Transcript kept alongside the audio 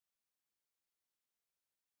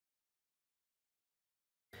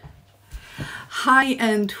Hi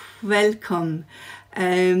and welcome.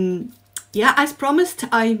 Yeah, as promised,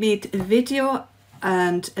 I made a video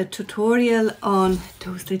and a tutorial on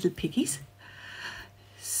those little piggies.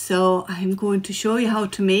 So I'm going to show you how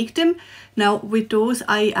to make them. Now with those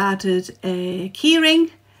I added a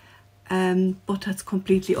keyring, but that's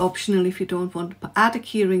completely optional. If you don't want to add a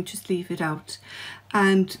keyring, just leave it out.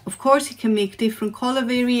 And of course you can make different color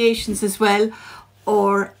variations as well,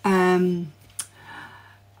 or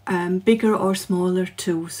bigger or smaller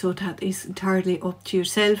too, so that is entirely up to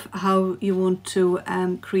yourself how you want to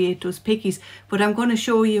create those piggies. But I'm going to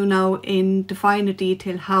show you now in the finer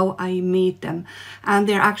detail how I made them, and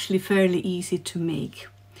they're actually fairly easy to make.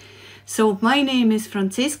 So my name is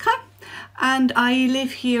Franziska and I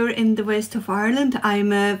live here in the west of Ireland.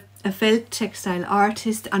 I'm a felt textile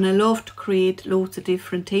artist and I love to create loads of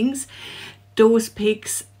different things. Those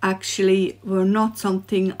pigs actually were not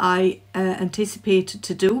something I anticipated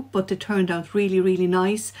to do, but they turned out really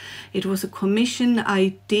nice. It was a commission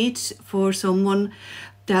I did for someone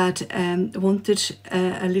that wanted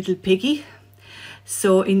a little piggy.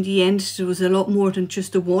 So in the end there was a lot more than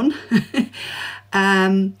just the one.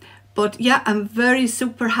 But yeah, I'm very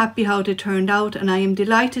super happy how they turned out, and I am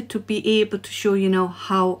delighted to be able to show you now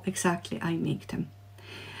how exactly I make them.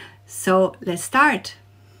 So let's start.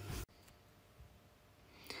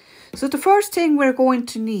 So the first thing we're going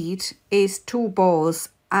to need is 2 balls,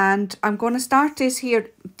 and I'm going to start this here,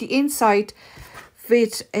 the inside,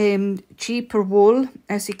 with cheaper wool.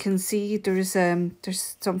 As you can see, there's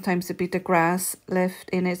sometimes a bit of grass left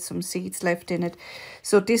in it, some seeds left in it.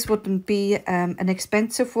 So this wouldn't be an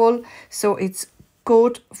expensive wool, so it's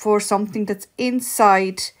good for something that's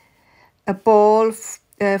inside a ball,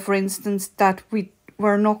 for instance, that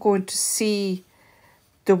we're not going to see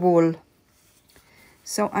the wool.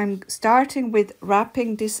 So I'm starting with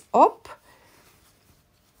wrapping this up,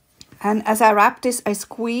 and as I wrap this I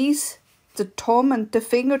squeeze the thumb and the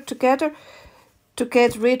finger together to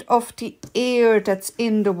get rid of the air that's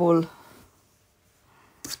in the wool.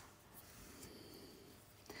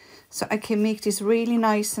 So I can make this really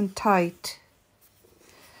nice and tight.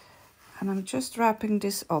 And I'm just wrapping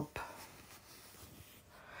this up.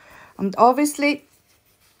 And obviously,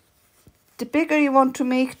 the bigger you want to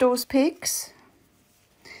make those pigs,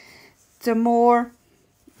 the more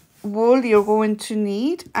wool you're going to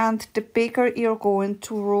need, and the bigger you're going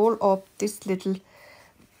to roll up this little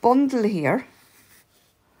bundle here.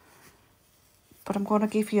 But I'm going to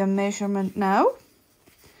give you a measurement now,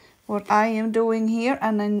 what I am doing here,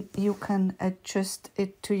 and then you can adjust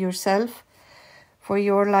it to yourself for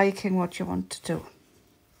your liking, what you want to do.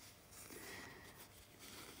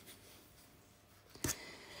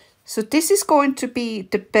 So this is going to be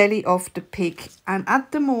the belly of the pig, and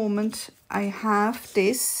at the moment I have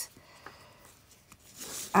this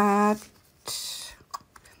at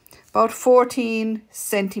about 14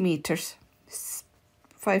 centimeters,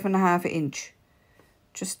 5.5 inch,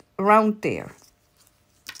 just around there.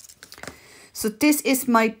 So this is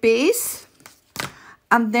my base,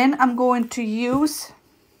 and then I'm going to use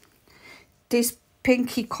this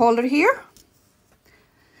pinky color here.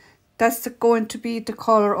 That's going to be the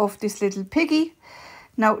color of this little piggy.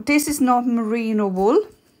 Now this is not merino wool.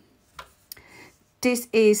 This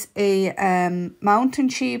is a mountain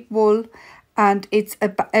sheep wool, and it's a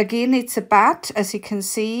bat. As you can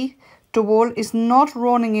see, the wool is not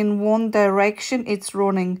running in one direction, it's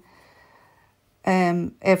running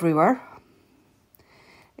everywhere.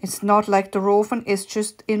 It's not like the roving, it's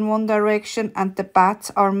just in one direction, and the bats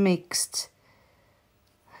are mixed.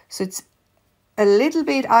 So it's a little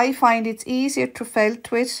bit, I find it's easier to felt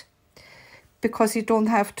with, because you don't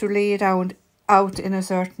have to lay it out in a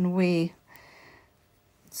certain way.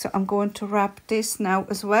 So I'm going to wrap this now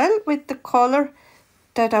as well with the color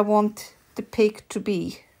that I want the pig to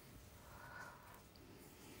be.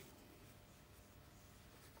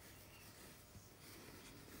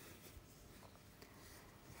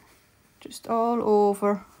 Just all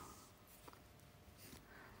over.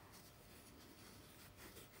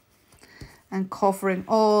 And covering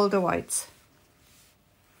all the whites.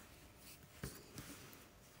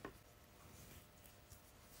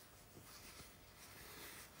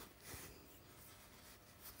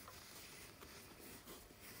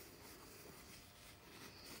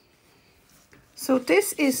 So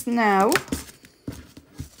this is now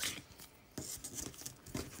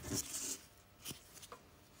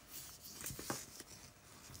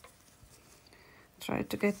try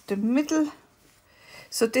to get the middle.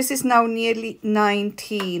 So this is now nearly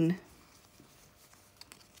 18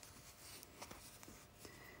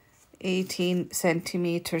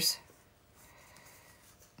 centimeters.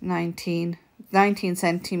 19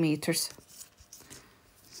 centimeters.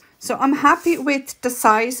 So I'm happy with the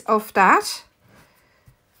size of that.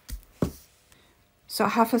 So I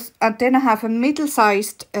have then I have a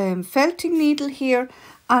middle-sized felting needle here,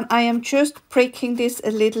 and I am just pricking this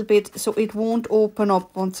a little bit so it won't open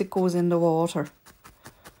up once it goes in the water.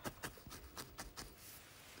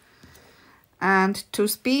 And to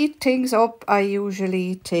speed things up, I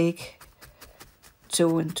usually take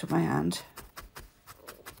 2 into my hand.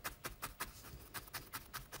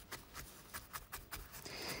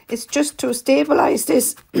 It's just to stabilize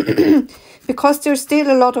this because there's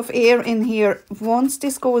still a lot of air in here. Once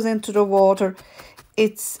this goes into the water,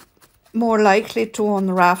 it's more likely to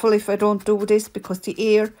unravel if I don't do this, because the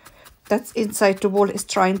air that's inside the wool is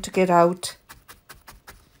trying to get out.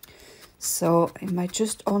 So it might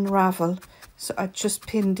just unravel. So I just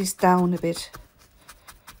pin this down a bit.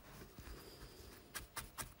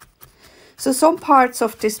 So some parts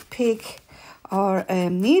of this pig are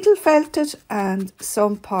needle felted and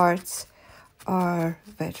some parts are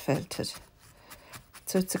wet felted.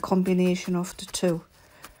 So it's a combination of the two.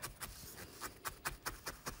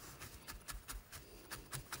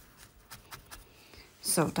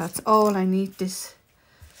 So that's all I need this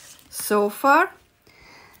so far.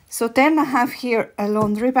 So then I have here a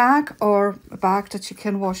laundry bag, or a bag that you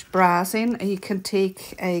can wash bras in. You can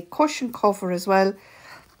take a cushion cover as well.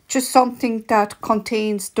 Just something that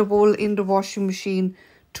contains the wool in the washing machine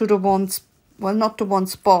to the one, well, not the one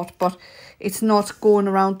spot, but it's not going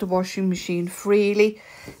around the washing machine freely.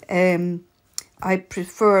 I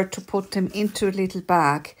prefer to put them into a little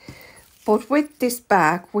bag. But with this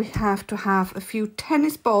bag, we have to have a few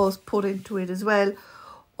tennis balls put into it as well,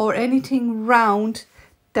 or anything round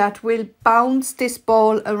that will bounce this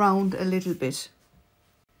ball around a little bit.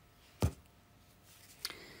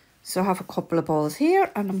 So I have a couple of balls here,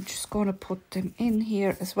 and I'm just going to put them in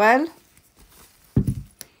here as well.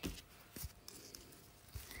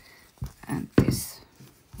 And this,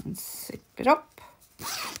 and zip it up.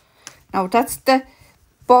 Now that's the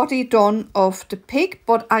body done of the pig,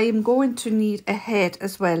 but I am going to need a head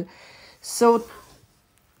as well. So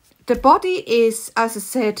the body is, as I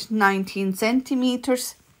said, 19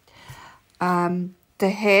 centimeters. The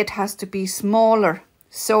head has to be smaller.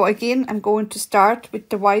 So again, I'm going to start with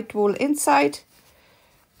the white wool inside.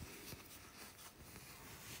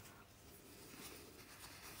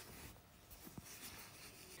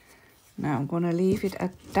 Now I'm going to leave it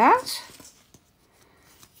at that.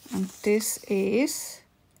 And this is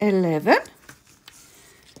 11.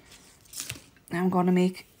 Now I'm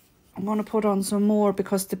going to put on some more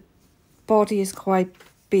because the body is quite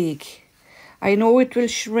big. I know it will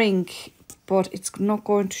shrink, but it's not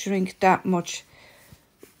going to shrink that much.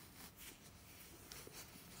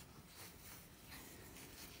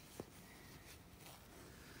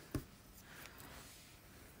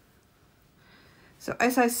 So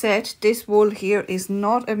as I said, this wool here is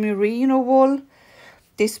not a merino wool.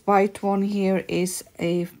 This white one here is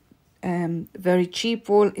a very cheap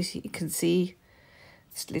wool. As you can see,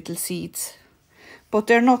 it's little seeds, but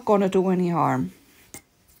they're not going to do any harm.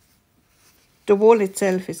 The wool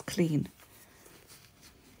itself is clean.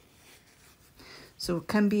 So it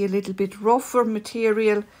can be a little bit rougher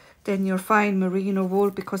material than your fine merino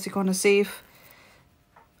wool, because you're going to save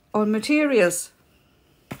on materials.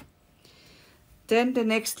 Then the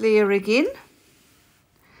next layer again,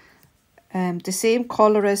 the same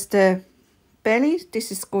color as the belly.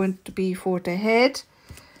 This is going to be for the head.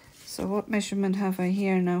 So what measurement have I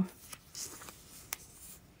here now?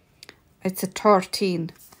 It's a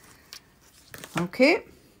 13. Okay,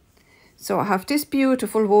 so I have this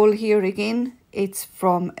beautiful wool here again. It's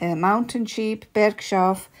from a mountain sheep,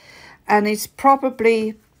 Bergschaf, and it's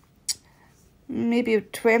probably maybe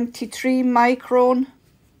 23 micron.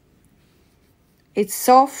 It's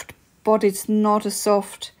soft, but it's not as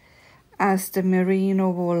soft as the merino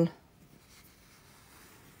wool.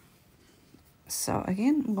 So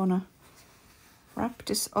again, I'm gonna wrap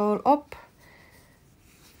this all up,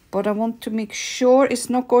 but I want to make sure it's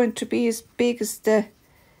not going to be as big as the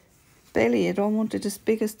belly. I don't want it as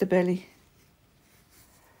big as the belly.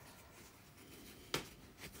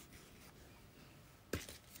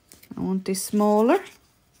 I want this smaller.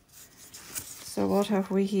 So what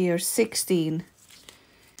have we here? 16.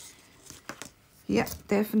 Yeah,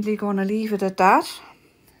 definitely gonna leave it at that.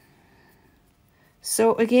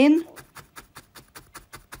 So again,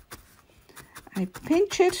 I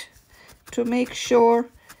pinch it to make sure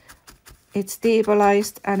it's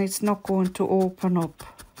stabilized and it's not going to open up.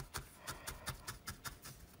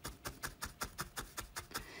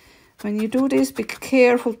 When you do this, be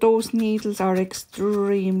careful, those needles are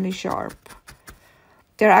extremely sharp.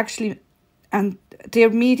 They're actually, and they're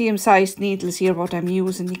medium-sized needles here, what I'm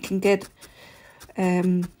using. You can get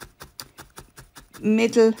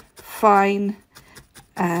middle, fine,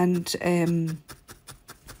 and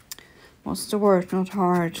what's the word? Not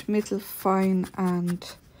hard. Middle, fine, and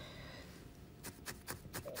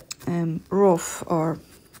rough, or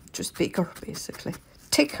just bigger, basically.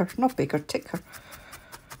 Thicker, not bigger, thicker.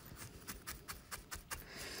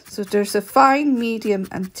 So there's a fine, medium,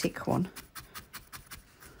 and thick one.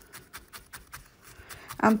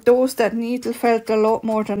 And those that needle felt a lot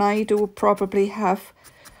more than I do probably have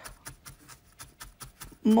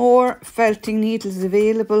more felting needles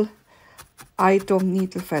available. I don't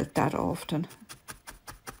needle felt that often.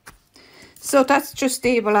 So that's just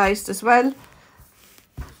stabilised as well.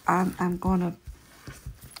 And I'm gonna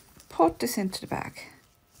put this into the bag.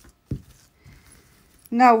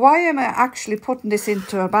 Now, why am I actually putting this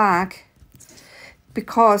into a bag?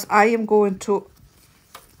 Because I am going to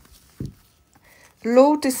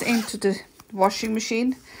load this into the washing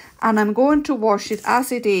machine, and I'm going to wash it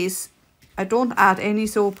as it is. I don't add any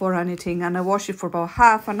soap or anything, and I wash it for about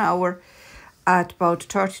half an hour at about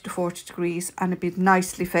 30 to 40 degrees, and it'll be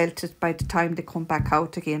nicely felted by the time they come back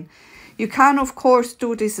out again. You can, of course,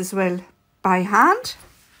 do this as well by hand.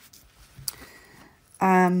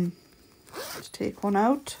 Let's take one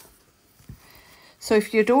out. So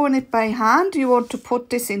if you're doing it by hand, you want to put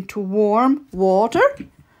this into warm water.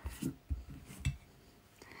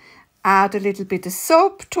 Add a little bit of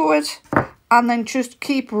soap to it, and then just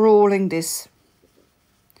keep rolling this.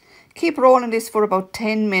 Keep rolling this for about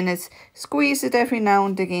 10 minutes. Squeeze it every now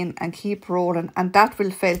and again and keep rolling, and that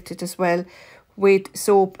will felt it as well with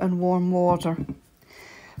soap and warm water.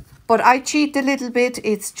 But I cheat a little bit.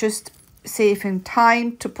 It's just saving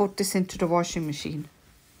time to put this into the washing machine.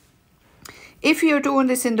 If you're doing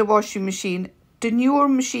this in the washing machine, the newer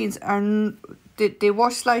machines are they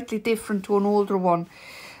wash slightly different to an older one,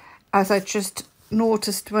 as I just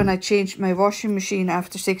noticed when I changed my washing machine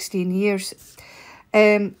after 16 years.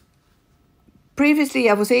 Previously,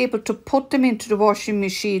 I was able to put them into the washing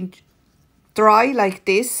machine dry like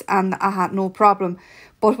this, and I had no problem.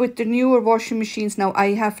 But with the newer washing machines now,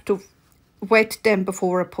 I have to wet them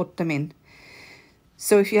before I put them in.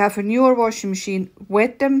 So if you have a newer washing machine,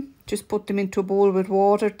 wet them. Just put them into a bowl with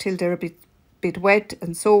water till they're a bit wet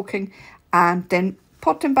and soaking, and then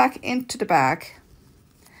put them back into the bag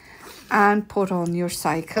and put on your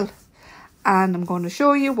cycle. And I'm going to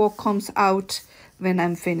show you what comes out when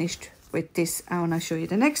I'm finished with this, and I'll show you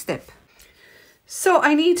the next step. So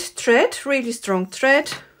I need thread, really strong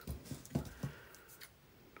thread.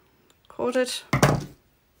 Cut it,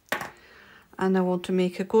 and I want to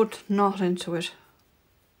make a good knot into it.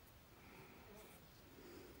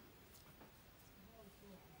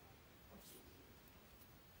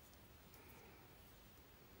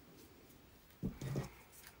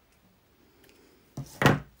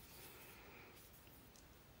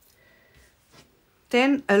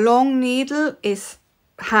 Then a long needle is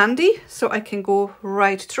handy, so I can go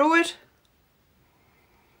right through it.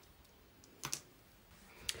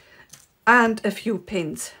 And a few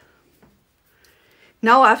pins.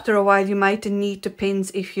 Now after a while you might need the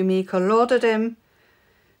pins if you make a lot of them,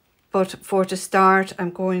 but for the start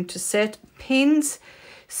I'm going to set pins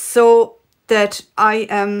so that I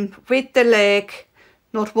am with the leg,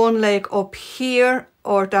 not one leg up here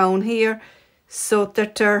or down here, so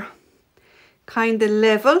that they're kind of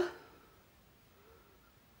level,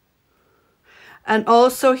 and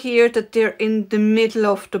also here that they're in the middle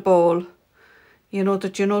of the ball, you know,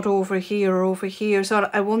 that you're not over here or over here. So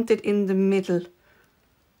I want it in the middle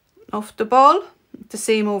of the ball, the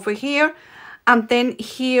same over here, and then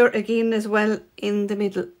here again as well in the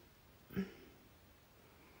middle,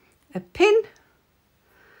 a pin,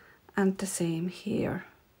 and the same here,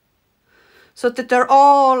 so that they're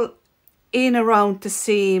all in around the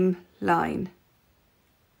same line.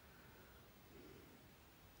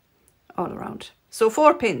 All around. So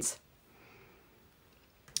 4 pins.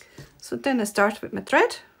 So then I start with my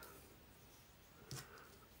thread.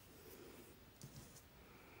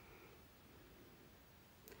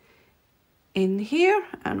 In here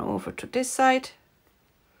and over to this side.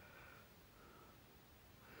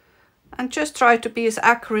 And just try to be as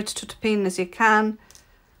accurate to the pin as you can.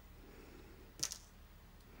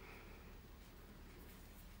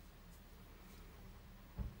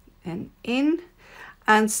 And in,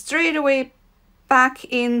 and straight away back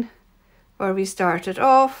in where we started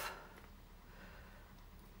off.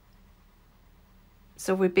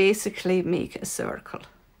 So we basically make a circle.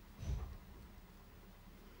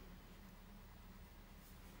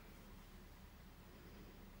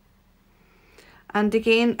 And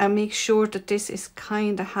again, I make sure that this is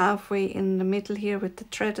kind of halfway in the middle here with the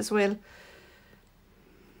thread as well.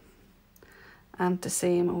 And the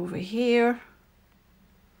same over here.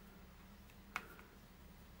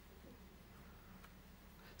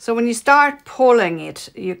 So when you start pulling it,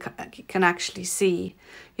 you can actually see,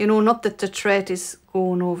 you know, not that the thread is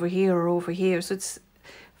going over here or over here. So it's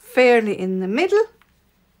fairly in the middle.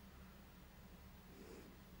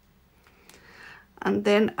 And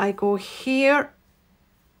then I go here.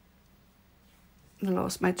 I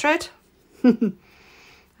lost my thread,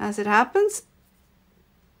 as it happens.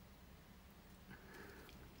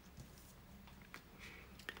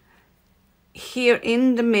 Here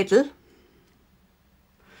in the middle,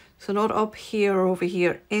 so not up here or over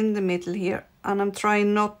here, in the middle here, and I'm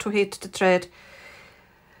trying not to hit the thread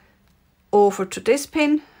over to this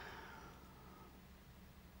pin.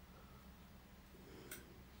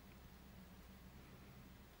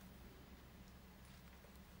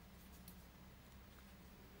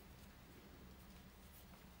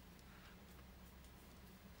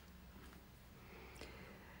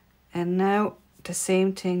 And now the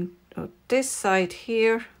same thing on this side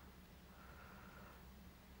here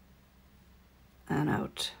and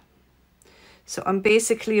out. So I'm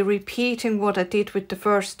basically repeating what I did with the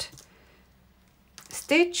first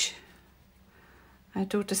stitch. I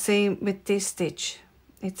do the same with this stitch.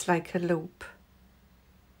 It's like a loop.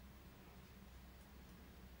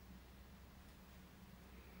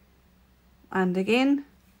 And again,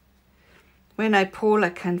 when I pull, I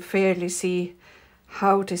can fairly see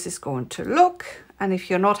how this is going to look, and if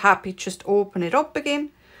you're not happy, just open it up again.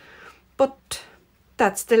 But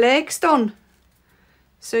that's the legs done.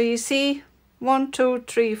 So you see 1, 2,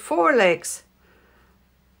 3, 4 legs.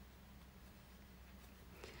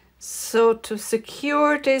 So to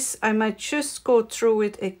secure this, I might just go through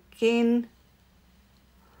it again.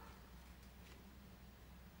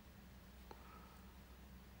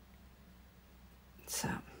 So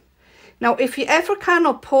now if you ever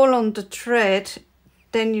cannot pull on the thread,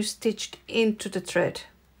 then you stitched into the thread.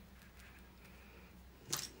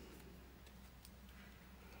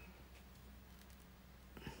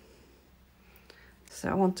 So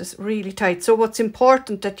I want this really tight. So what's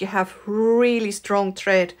important that you have really strong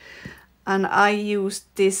thread, and I use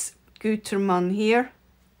this Gutermann here.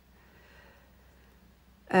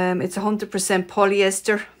 It's 100%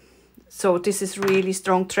 polyester, so this is really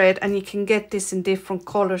strong thread, and you can get this in different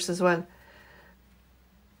colors as well.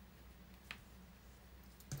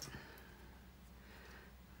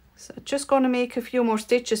 So just going to make a few more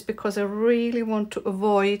stitches because I really want to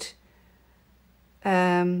avoid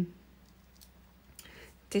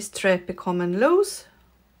this thread becoming loose.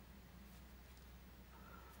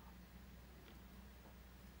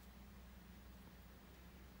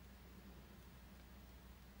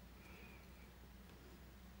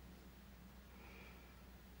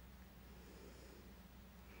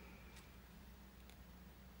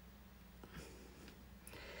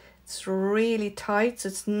 It's really tight, so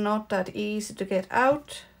it's not that easy to get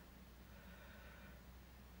out.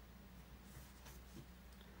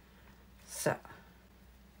 So,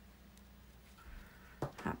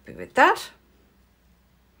 happy with that.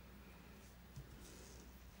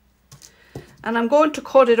 And I'm going to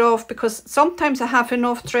cut it off because sometimes I have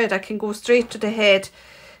enough thread, I can go straight to the head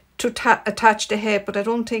to attach the head, but I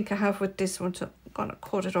don't think I have with this one, so I'm going to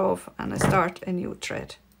cut it off and I start a new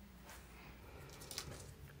thread.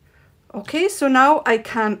 Okay, so now I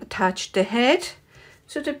can attach the head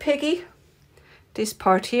to the piggy. This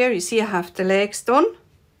part here, you see I have the legs done.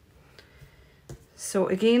 So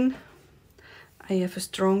again, I have a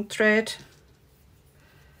strong thread.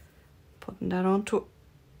 Putting that onto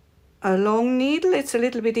a long needle, it's a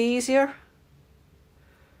little bit easier.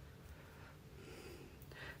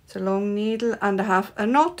 It's a long needle and I have a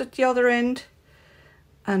knot at the other end.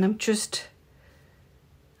 And I'm just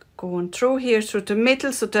going through here through the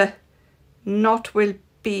middle so the knot will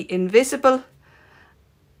be invisible,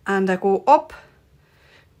 and I go up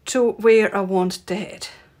to where I want the head.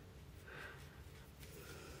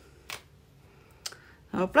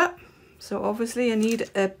 Hopla. So obviously I need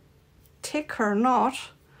a thicker knot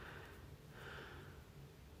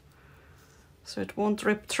so it won't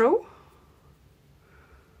rip through.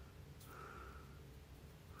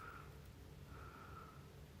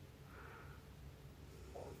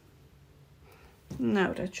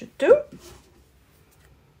 Now that should do.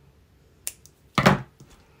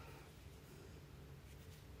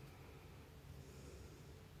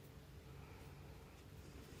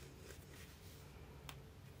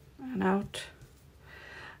 And out.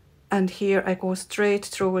 And here I go straight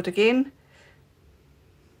through it again.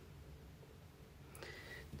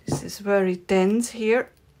 This is very dense here.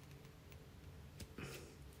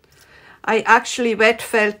 I actually wet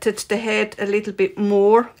felted the head a little bit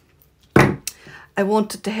more. I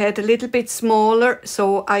wanted the head a little bit smaller,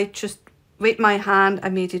 so I just, with my hand, I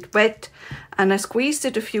made it wet and I squeezed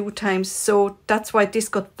it a few times, so that's why this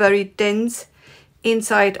got very dense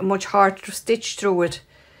inside and much harder to stitch through it.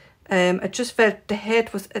 I just felt the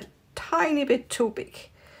head was a tiny bit too big,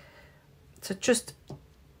 so just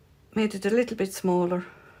made it a little bit smaller.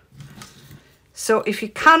 So if you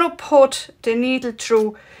cannot put the needle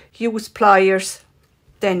through, use pliers,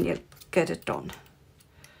 then you'll get it done.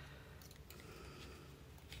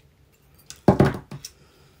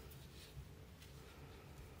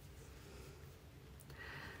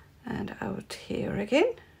 And out here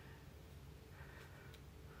again.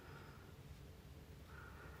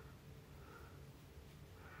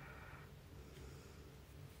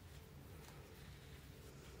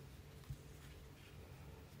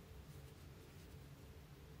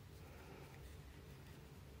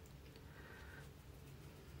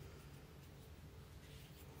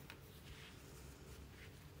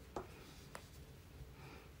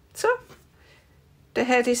 So the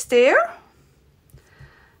head is there,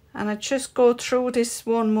 and I just go through this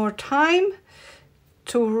one more time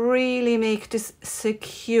to really make this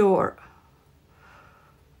secure.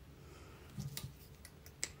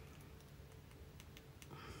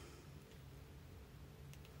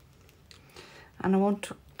 And I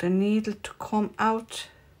want the needle to come out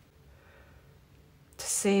the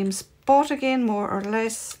same spot again, more or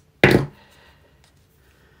less.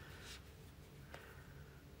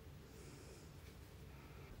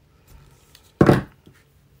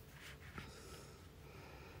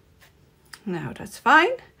 Now that's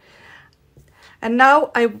fine. And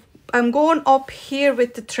now I'm going up here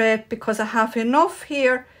with the thread because I have enough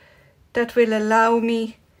here that will allow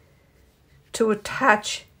me to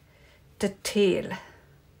attach the tail.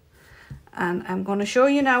 And I'm going to show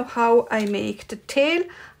you now how I make the tail.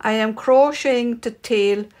 I am crocheting the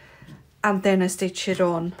tail and then I stitch it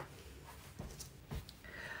on.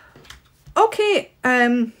 Okay,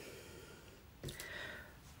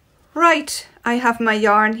 right, I have my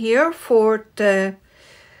yarn here for the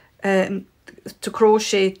to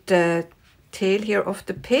crochet the tail here of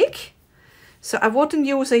the pig. So I wouldn't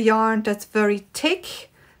use a yarn that's very thick,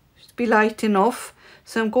 just be light enough.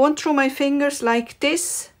 So I'm going through my fingers like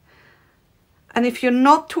this. And if you're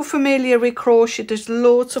not too familiar with crochet, there's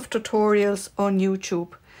loads of tutorials on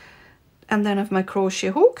YouTube. And then I have my crochet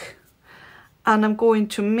hook. And I'm going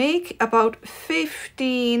to make about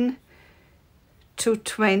 15 to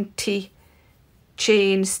 20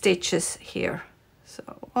 chain stitches here. So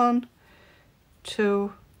 1,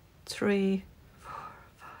 2, 3, 4,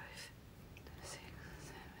 5, 6,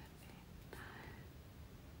 7, 8, 9.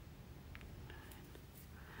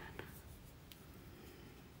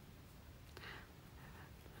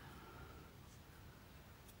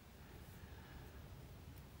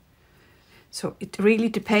 So it really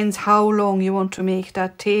depends how long you want to make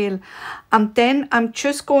that tail. And then I'm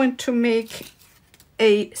just going to make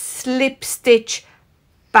a slip stitch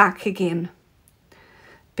back again,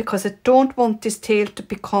 because I don't want this tail to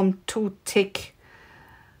become too thick.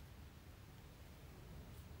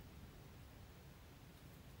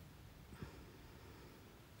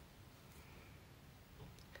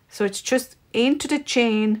 So it's just into the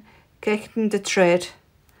chain, getting the thread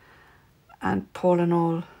and pulling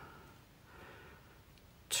all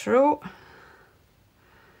through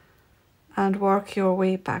and work your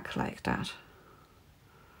way back like that.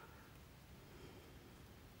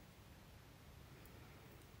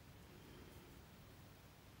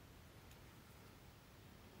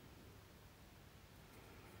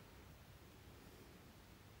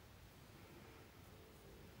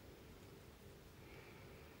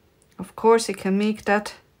 Of course, you can make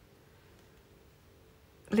that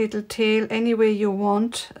little tail any way you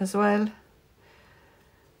want as well.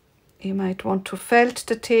 You might want to felt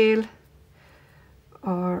the tail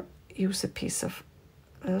or use a piece of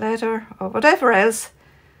leather or whatever else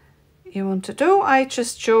you want to do. I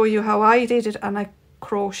just show you how I did it, and I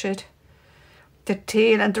crocheted the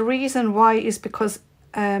tail. And the reason why is because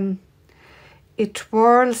it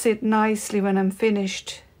twirls it nicely when I'm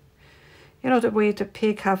finished. You know, the way the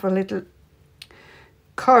pig have a little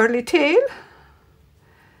curly tail.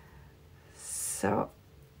 So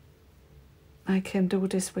I can do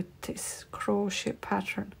this with this crochet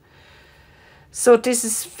pattern. So this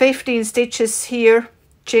is 15 stitches here,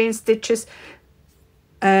 chain stitches.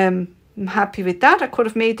 I'm happy with that. I could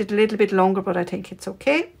have made it a little bit longer, but I think it's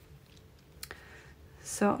okay.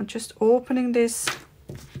 So I'm just opening this,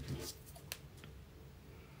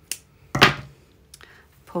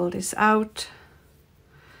 pull this out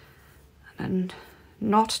and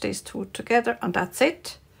knot these two together, and that's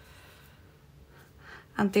it.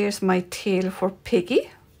 And there's my tail for Piggy.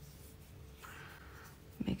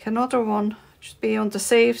 Make another one, just be on the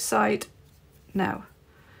safe side. Now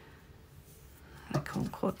I can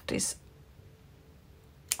cut this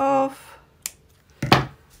off.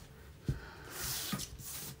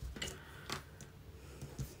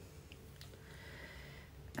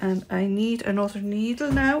 And I need another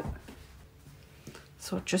needle now.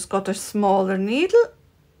 So just got a smaller needle.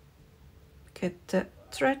 Get the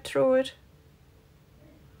thread through it.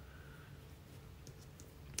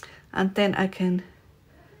 And then I can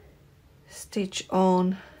stitch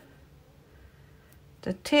on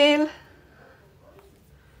the tail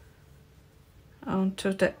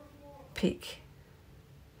onto the pig.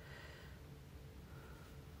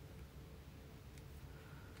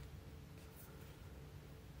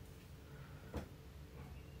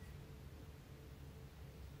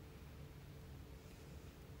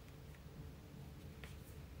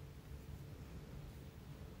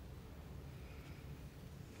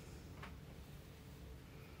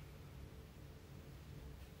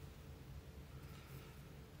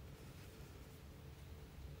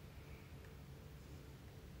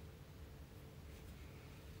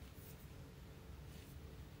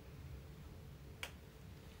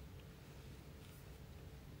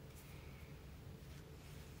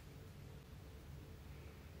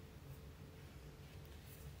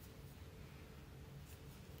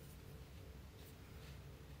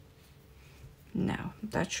 Now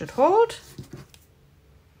that should hold.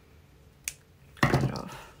 Cut it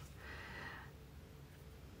off.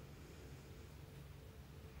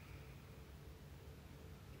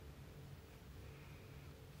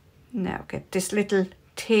 Now get this little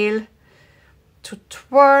tail to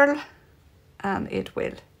twirl, and it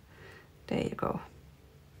will. There you go.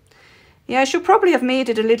 Yeah, I should probably have made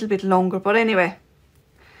it a little bit longer, but anyway,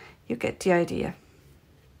 you get the idea.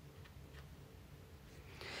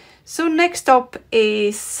 So next up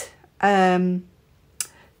is the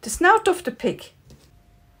snout of the pig.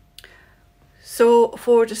 So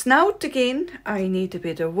for the snout again, I need a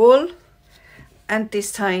bit of wool, and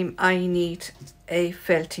this time I need a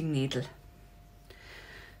felting needle.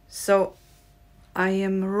 So I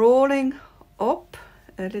am rolling up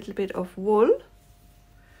a little bit of wool.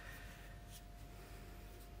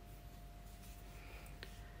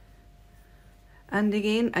 And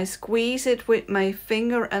again, I squeeze it with my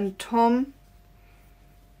finger and thumb.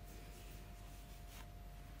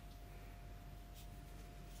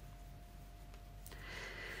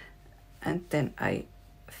 And then I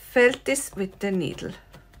felt this with the needle.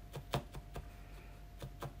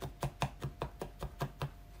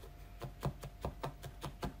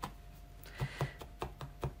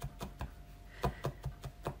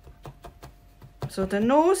 So the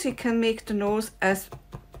nose, you can make the nose as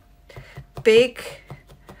big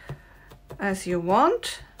as you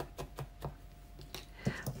want.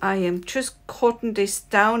 I am just cutting this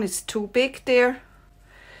down, it's too big there.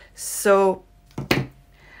 So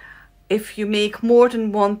if you make more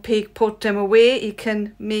than one pig, put them away. You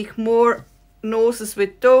can make more noses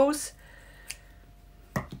with those.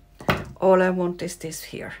 All I want is this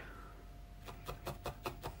here.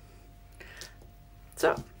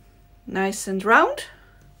 So nice and round.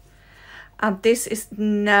 And this is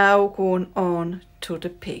now going on to the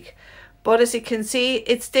pig. But as you can see,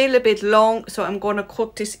 it's still a bit long, so I'm going to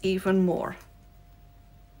cut this even more.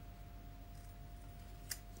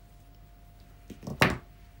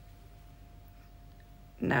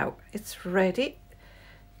 Now it's ready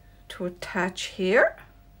to attach here.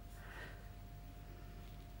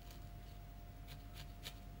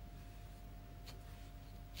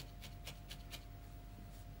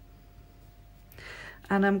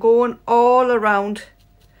 And I'm going all around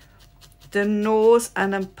the nose,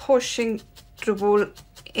 and I'm pushing the wool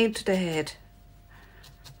into the head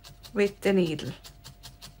with the needle.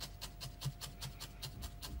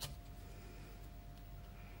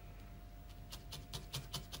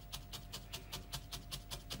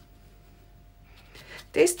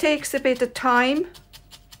 This takes a bit of time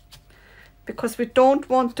because we don't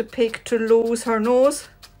want the pig to lose her nose.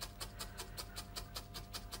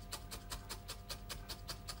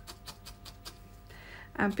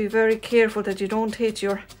 And be very careful that you don't hit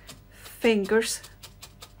your fingers.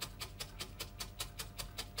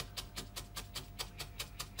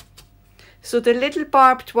 So the little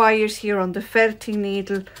barbed wires here on the felting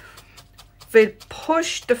needle will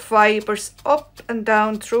push the fibers up and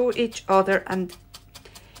down through each other and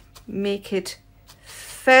make it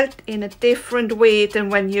felt in a different way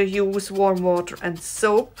than when you use warm water and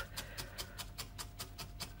soap.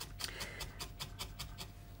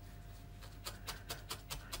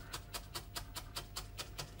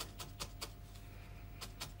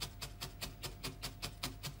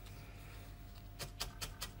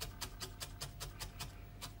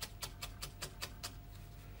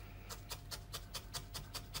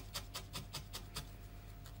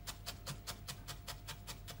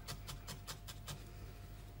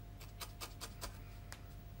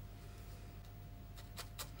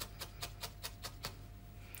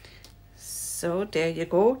 So there you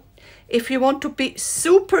go. If you want to be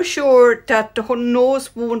super sure that the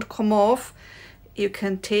nose won't come off, you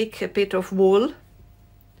can take a bit of wool,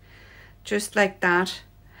 just like that,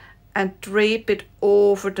 and drape it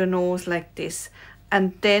over the nose like this,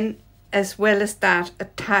 and then as well as that,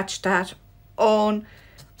 attach that on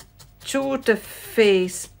to the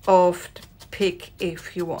face of the pig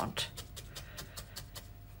if you want.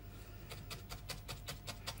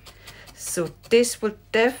 So this will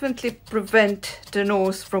definitely prevent the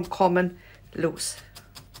nose from coming loose.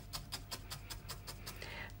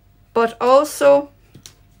 But also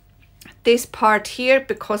this part here,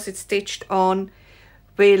 because it's stitched on,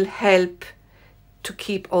 will help to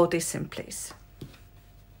keep all this in place.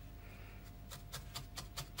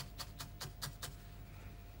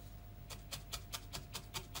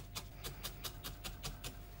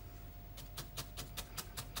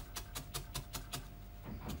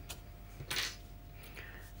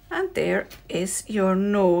 And there is your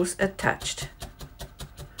nose attached.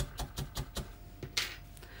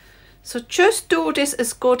 So just do this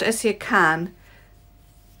as good as you can,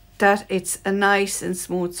 that it's a nice and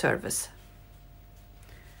smooth surface.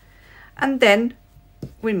 And then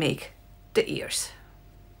we make the ears.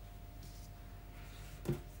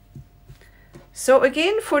 So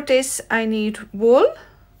again, for this I need wool.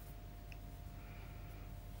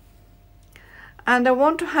 And I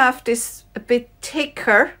want to have this a bit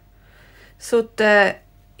thicker, so the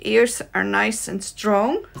ears are nice and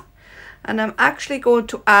strong. And I'm actually going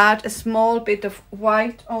to add a small bit of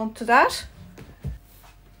white onto that.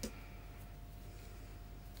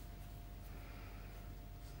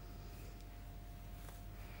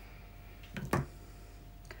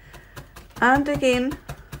 And again,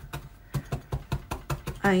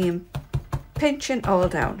 I am pinching all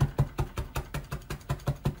down.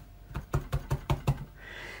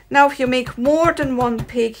 Now, if you make more than one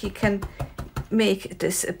pig, you can make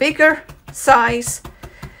this a bigger size.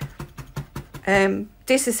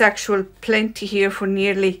 This is actual plenty here for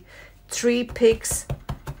nearly 3 pigs.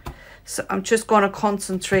 So I'm just going to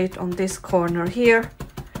concentrate on this corner here.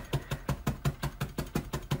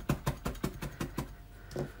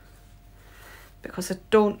 Because I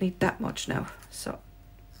don't need that much now. So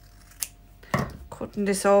cutting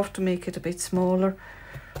this off to make it a bit smaller.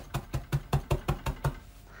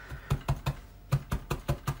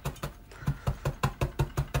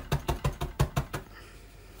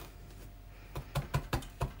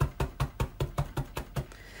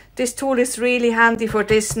 This tool is really handy for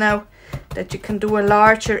this now, that you can do a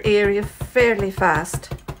larger area fairly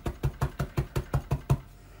fast.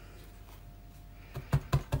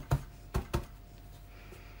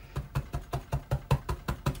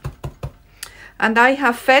 And I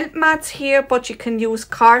have felt mats here, but you can use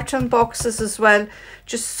carton boxes as well.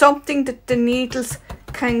 Just something that the needles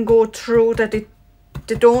can go through, that they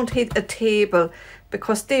don't hit a table,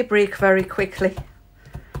 because they break very quickly.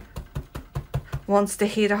 Once they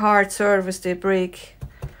hit a hard surface, they break.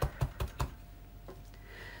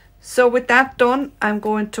 So with that done, I'm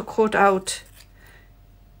going to cut out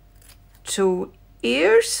 2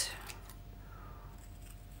 ears,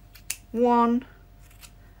 1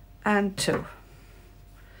 and 2.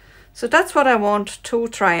 So that's what I want, 2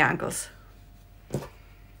 triangles.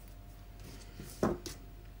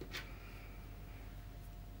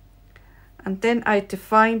 And then I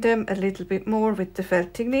define them a little bit more with the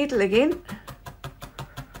felting needle again.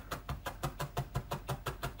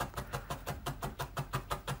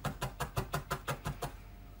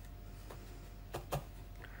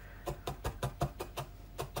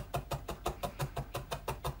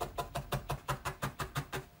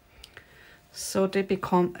 So they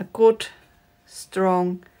become a good,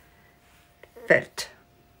 strong felt.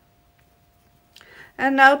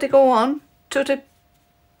 And now they go on to the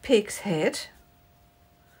pig's head.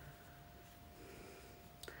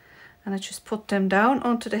 And I just put them down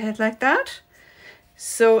onto the head like that.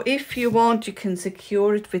 So if you want, you can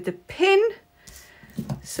secure it with a pin,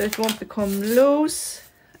 so it won't become loose.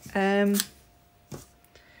 Well,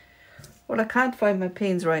 I can't find my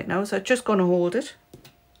pins right now, so I'm just going to hold it.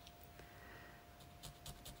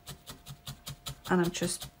 And I'm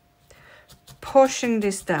just pushing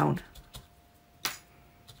this down.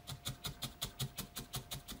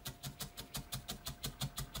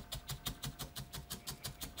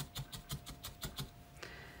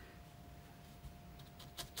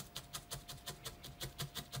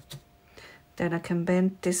 Then I can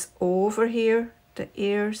bend this over here, the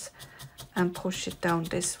ears, and push it down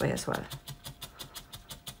this way as well.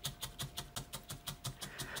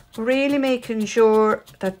 Really making sure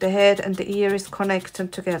that the head and the ear is connecting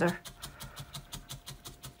together.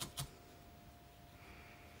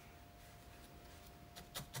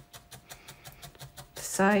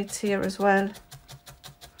 sides here as well.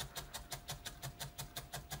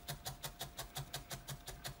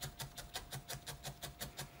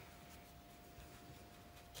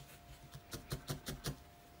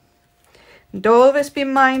 And always be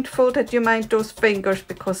mindful that you mind those fingers,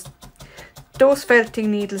 because those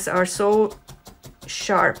felting needles are so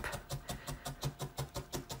sharp.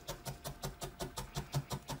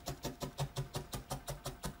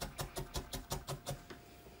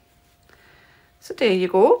 So there you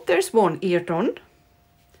go, there's one ear done.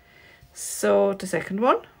 So the second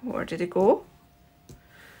one, where did it go?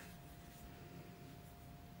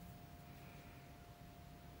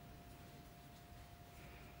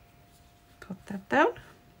 Put that down.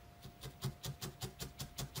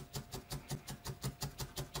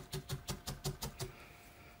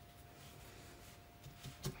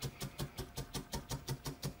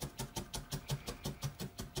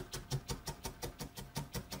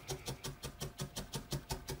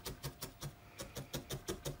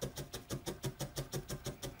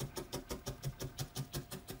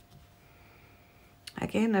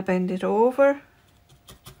 Again, I bend it over.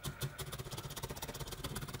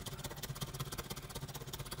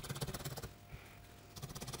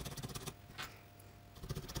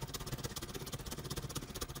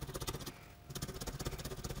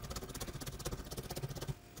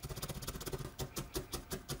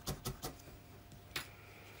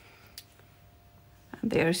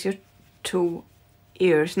 And there's your 2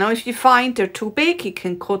 ears. Now, if you find they're too big, you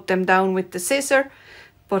can cut them down with the scissor.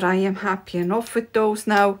 But I am happy enough with those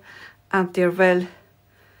now, and they're well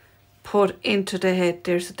put into the head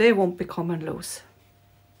there, so they won't be coming loose.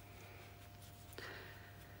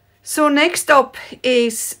 So next up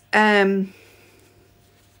is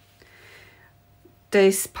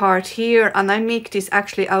this part here, and I make this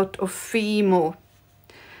actually out of Fimo,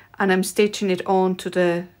 and I'm stitching it onto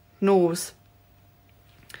the nose.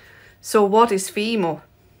 So what is Fimo?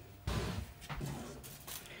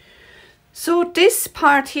 So this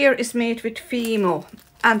part here is made with Fimo,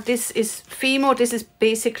 and this is Fimo. This is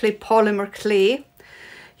basically polymer clay.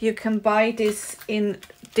 You can buy this in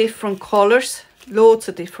different colors, loads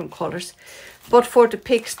of different colors. But for the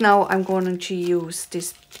picks now, I'm going to use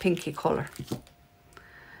this pinky color.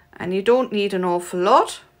 And you don't need an awful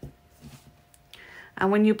lot.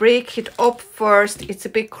 And when you break it up first, it's a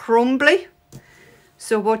bit crumbly.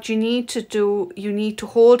 So what you need to do, you need to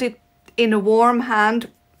hold it in a warm hand,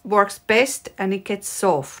 works best, and it gets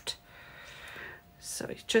soft. So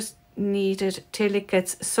you just knead it till it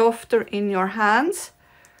gets softer in your hands.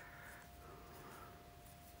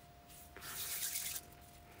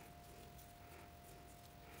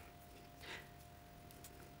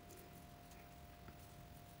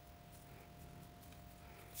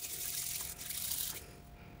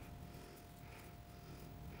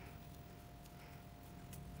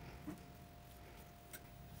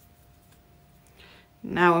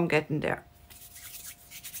 Now I'm getting there.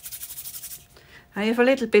 I have a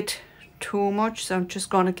little bit too much, so I'm just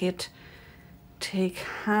gonna take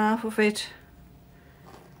half of it.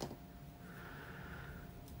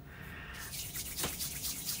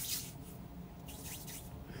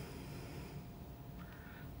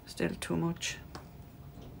 Still too much.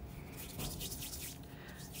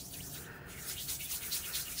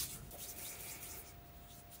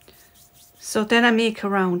 So then I make a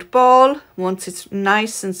round ball. Once it's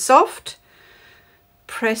nice and soft,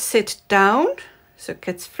 press it down so it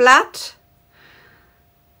gets flat.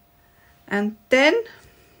 And then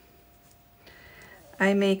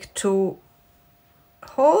I make 2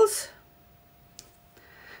 holes.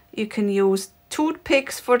 You can use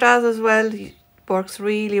toothpicks for that as well. It works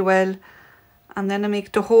really well. And then I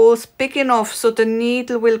make the holes big enough so the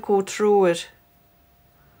needle will go through it.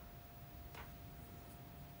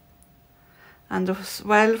 And as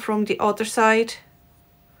well from the other side.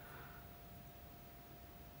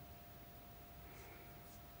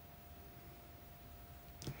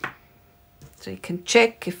 So you can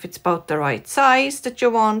check if it's about the right size that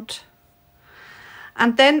you want.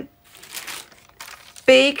 And then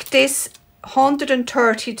bake this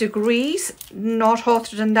 130 degrees, not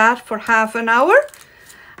hotter than that, for half an hour.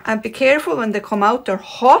 And be careful when they come out, they're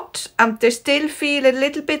hot and they still feel a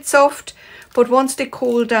little bit soft, but once they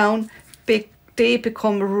cool down, they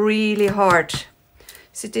become really hard.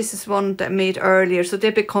 See, this is one that I made earlier, so they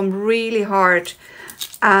become really hard.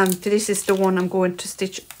 And this is the one I'm going to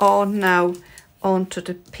stitch on now onto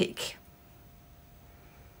the pig.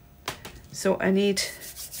 So I need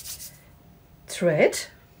thread.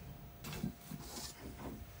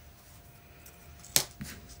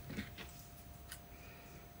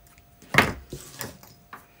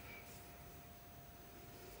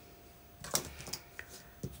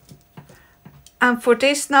 And for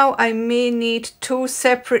this now I may need 2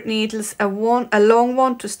 separate needles, a long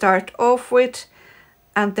one to start off with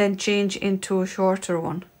and then change into a shorter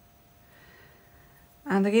one.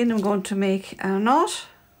 And again I'm going to make a knot.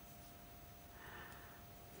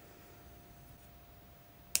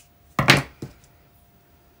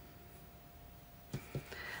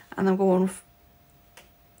 And I'm going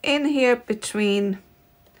in here between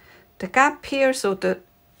the gap here so the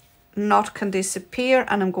knot can disappear,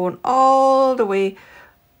 and I'm going all the way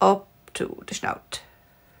up to the snout.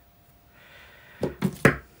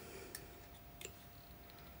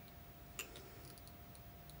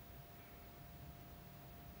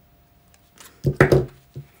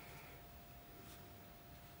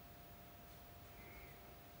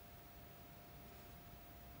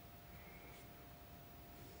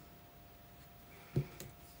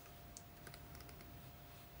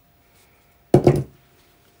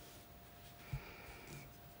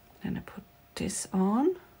 Then I put this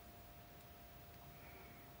on.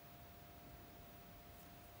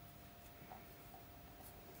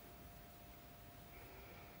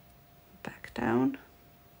 Back down.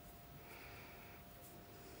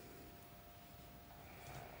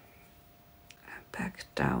 And back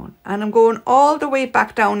down. And I'm going all the way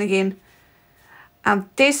back down again. And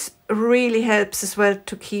this really helps as well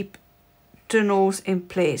to keep the nose in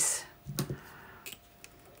place.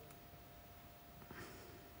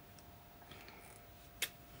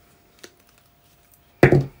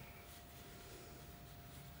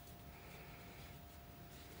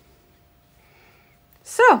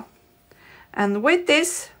 So, and with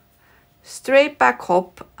this, straight back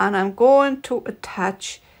up, and I'm going to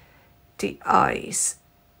attach the eyes.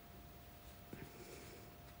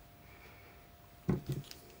 I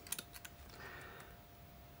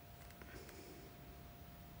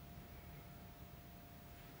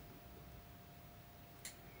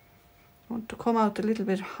want to come out a little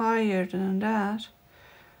bit higher than that.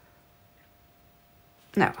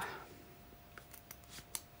 Now.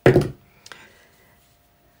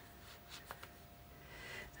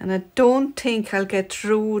 And I don't think I'll get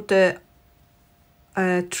through the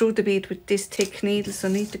bead with this thick needle, so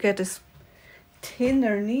I need to get a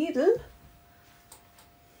thinner needle.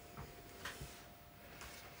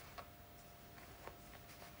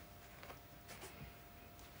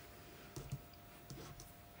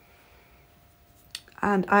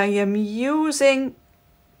 And I am using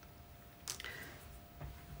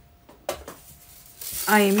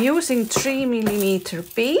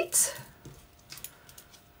 3mm beads.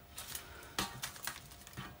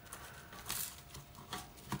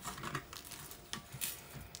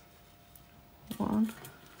 One,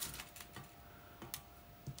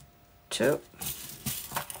 two.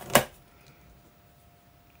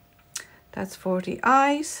 That's for the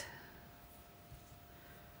eyes.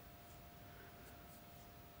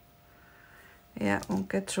 Yeah, won't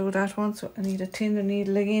get through that one, so I need a thinner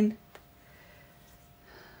needle again.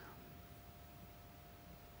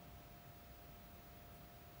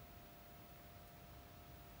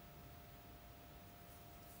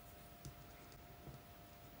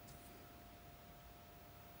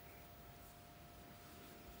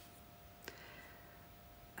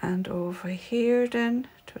 And over here then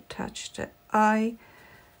to attach the eye.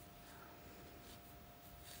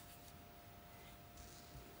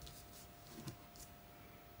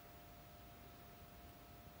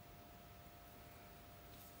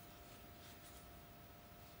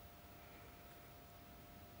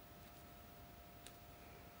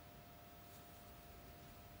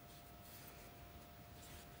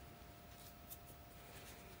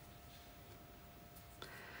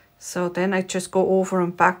 So then I just go over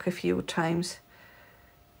and back a few times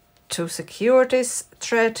to secure this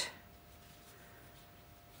thread.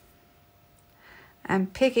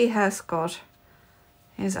 And Piggy has got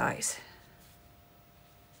his eyes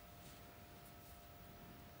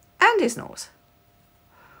and his nose.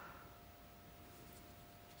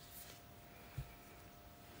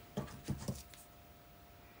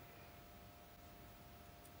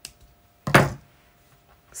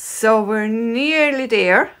 So we're nearly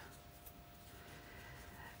there.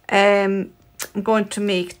 I'm going to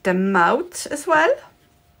make the mouth as well.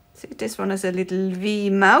 See, this one has a little V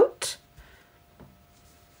mouth.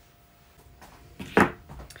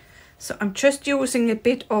 So I'm just using a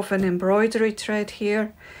bit of an embroidery thread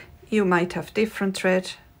here. You might have different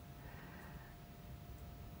thread.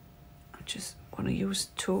 I'm just going to use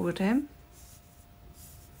 2 of them.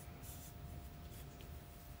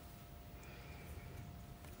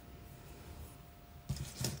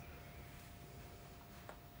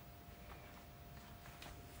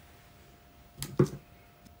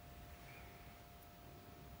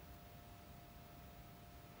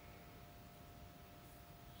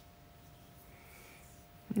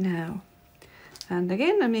 Now, and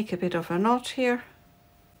again I make a bit of a knot here,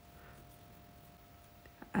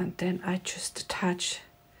 and then I just attach.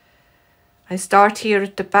 I start here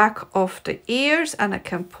at the back of the ears and I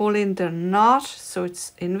can pull in the knot so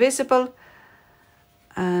it's invisible,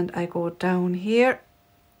 and I go down here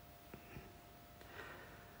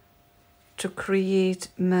to create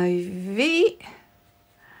my V.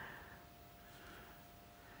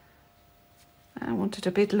 I want it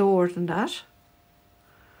a bit lower than that,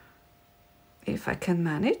 if I can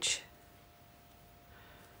manage.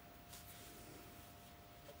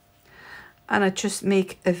 And I just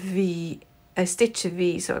make a V, I stitch a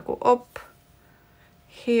V, so I go up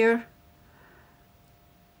here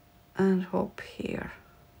and up here.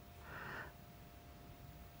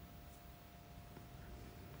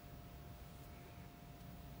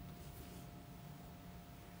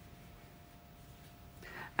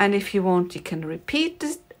 And if you want, you can repeat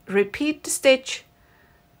the stitch,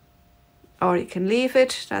 or you can leave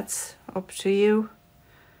it, that's up to you.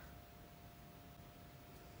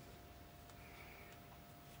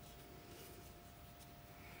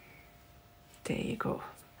 There you go.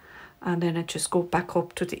 And then I just go back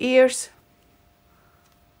up to the ears.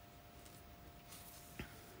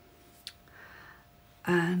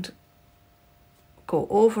 And go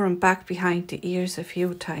over and back behind the ears a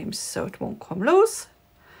few times so it won't come loose.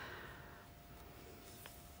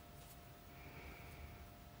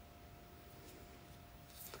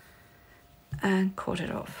 And cut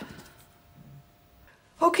it off.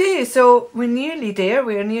 Okay, so we're nearly there.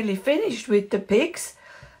 We're nearly finished with the pigs.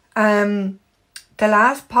 The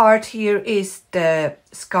last part here is the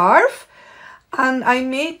scarf, and I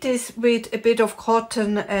made this with a bit of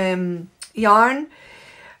cotton yarn,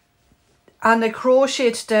 and I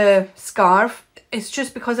crocheted the scarf. It's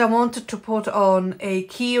just because I wanted to put on a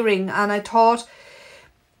keyring, and I thought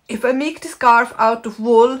if I make the scarf out of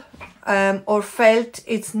wool or felt,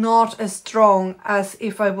 it's not as strong as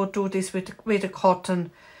if I would do this with a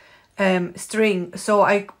cotton string. So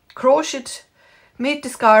I made the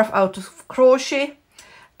scarf out of crochet.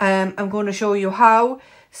 I'm going to show you how.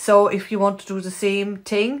 So if you want to do the same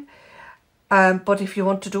thing, but if you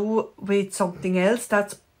want to do with something else,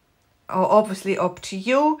 that's obviously up to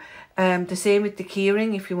you. The same with the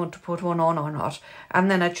keyring, if you want to put one on or not. And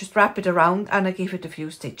then I just wrap it around and I give it a few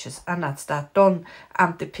stitches, and that's that done,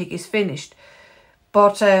 and the pig is finished.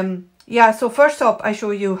 But yeah, so first up I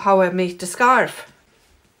show you how I made the scarf.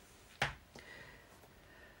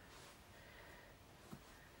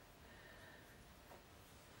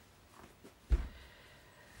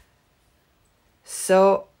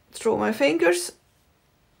 So through my fingers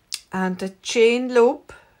and the chain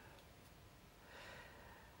loop,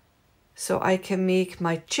 so I can make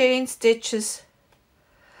my chain stitches,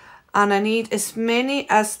 and I need as many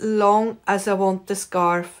as long as I want the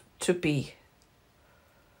scarf to be.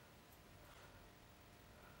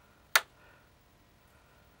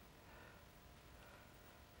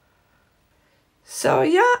 So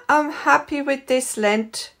yeah, I'm happy with this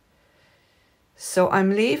length, so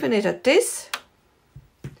I'm leaving it at this.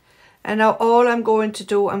 And now all I'm going to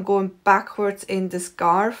do, I'm going backwards in the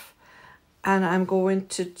scarf, and I'm going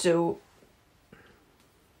to do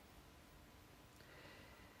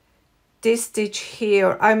this stitch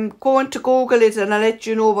here. I'm going to Google it and I'll let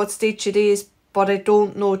you know what stitch it is, but I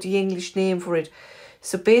don't know the English name for it.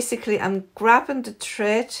 So basically I'm grabbing the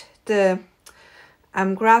thread,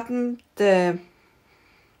 I'm grabbing the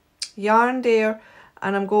yarn there,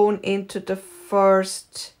 and I'm going into the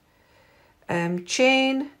first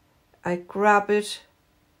chain. I grab it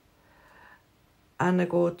and I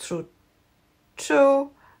go through 2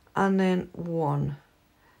 and then 1,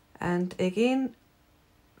 and again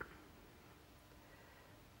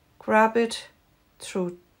grab it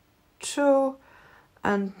through 2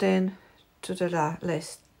 and then to the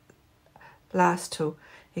last 2.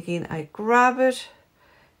 Again I grab it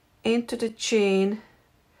into the chain,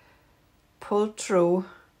 pull through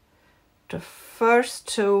the first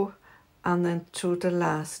 2 and then to the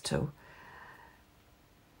last 2.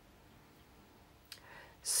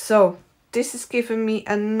 So this is giving me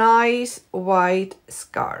a nice wide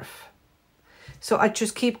scarf. So I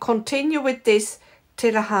just continue with this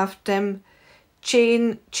till I have them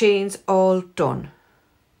chains all done.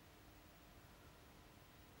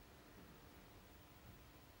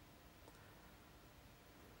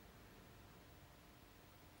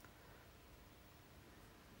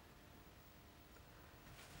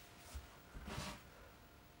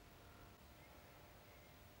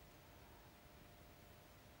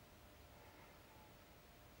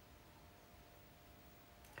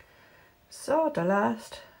 So the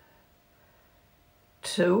last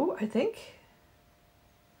 2, I think.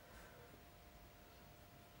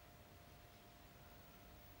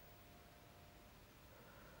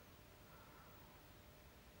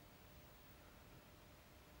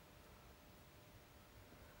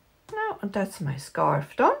 Now, and that's my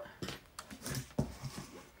scarf done.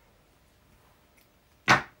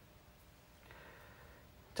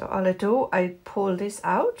 So all I do, I pull this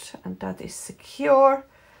out and that is secure,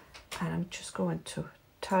 and I'm just going to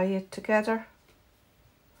tie it together.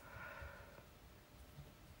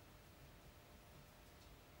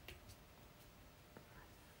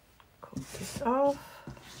 Cut this off.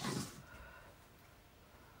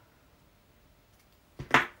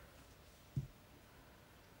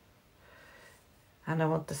 And I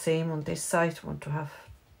want the same on this side. I want to have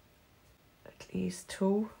at least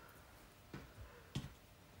 2.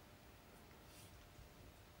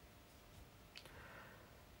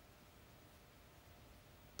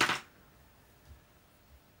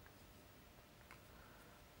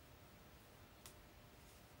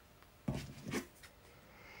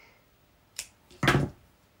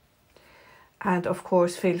 And of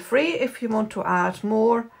course, feel free if you want to add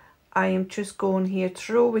more. I am just going here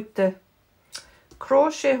through with the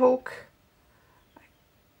crochet hook.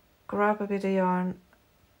 Grab a bit of yarn,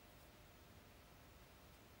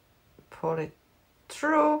 pull it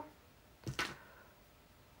through,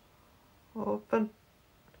 open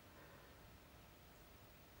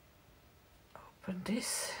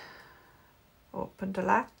this, open the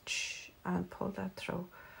latch and pull that through.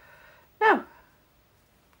 Now,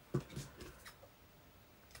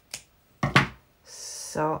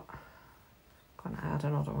 so I'm going to add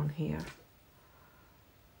another one here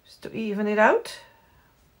just to even it out.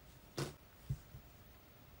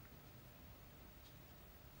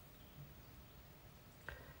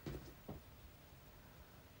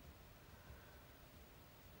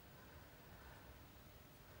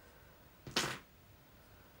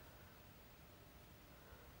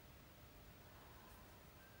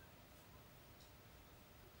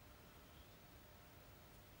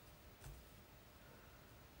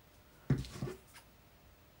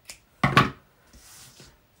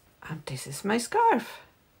 And this is my scarf.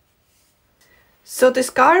 So the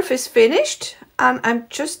scarf is finished, and I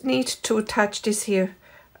just need to attach this here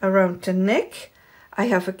around the neck. I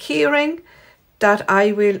have a keyring that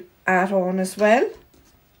I will add on as well.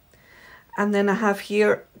 And then I have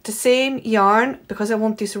here the same yarn, because I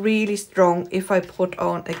want this really strong if I put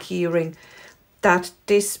on a keyring, that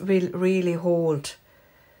this will really hold.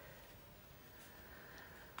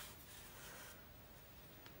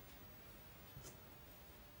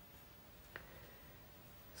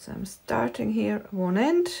 So I'm starting here at one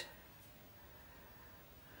end,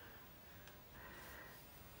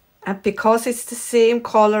 and because it's the same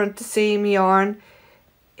color and the same yarn,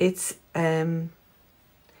 it's a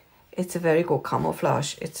very good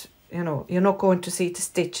camouflage. It's, you know, you're not going to see the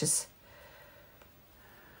stitches.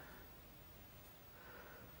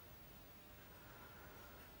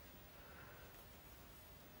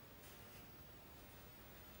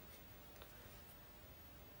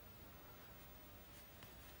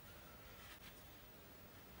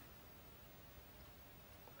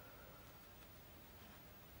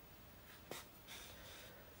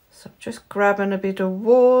 So I'm just grabbing a bit of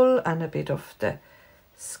wool and a bit of the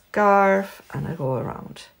scarf, and I go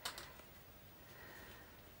around.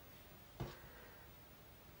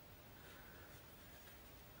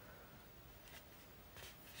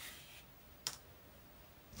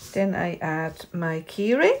 Then I add my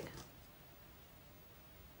keyring.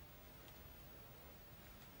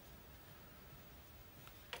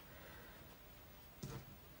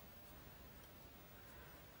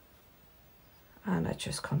 And I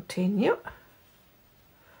just continue.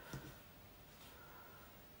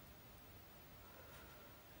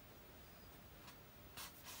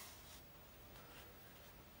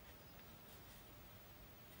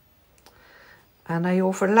 And I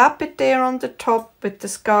overlap it there on the top with the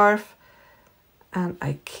scarf, and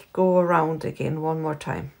I go around again one more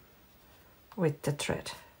time with the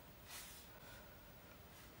thread.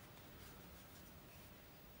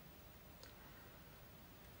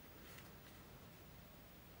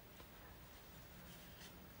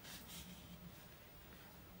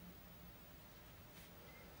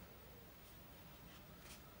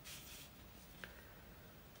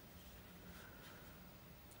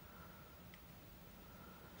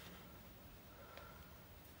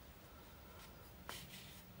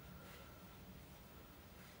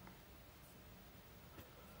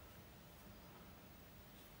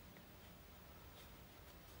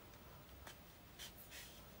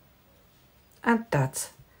 And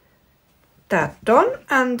that's that done,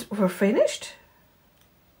 and we're finished.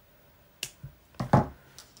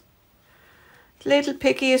 Little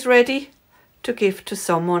piggy is ready to give to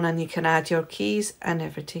someone, and you can add your keys and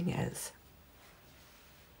everything else.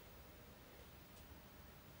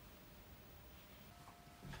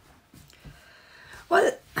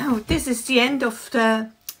 Well, this is the end of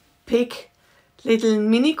the pig little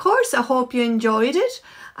mini course. I hope you enjoyed it,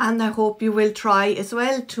 and I hope you will try as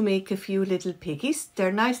well to make a few little piggies.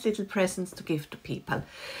 They're nice little presents to give to people.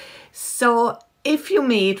 So if you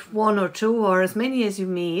made one or two or as many as you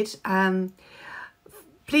made,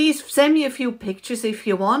 please send me a few pictures if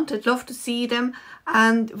you want. I'd love to see them,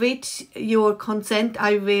 and with your consent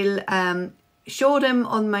I will show them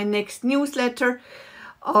on my next newsletter,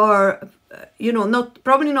 or you know,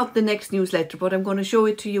 probably not the next newsletter, but I'm going to show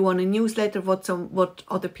it to you on a newsletter what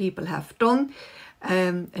other people have done.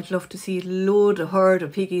 I'd love to see a herd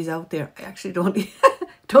of piggies out there. I actually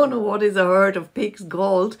don't know what is a herd of pigs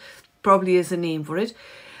called. Probably is a name for it.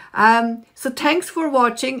 So thanks for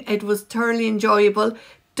watching. It was thoroughly enjoyable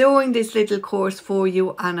doing this little course for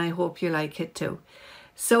you, and I hope you like it too.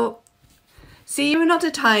 So see you another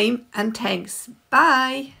time, and thanks.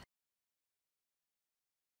 Bye.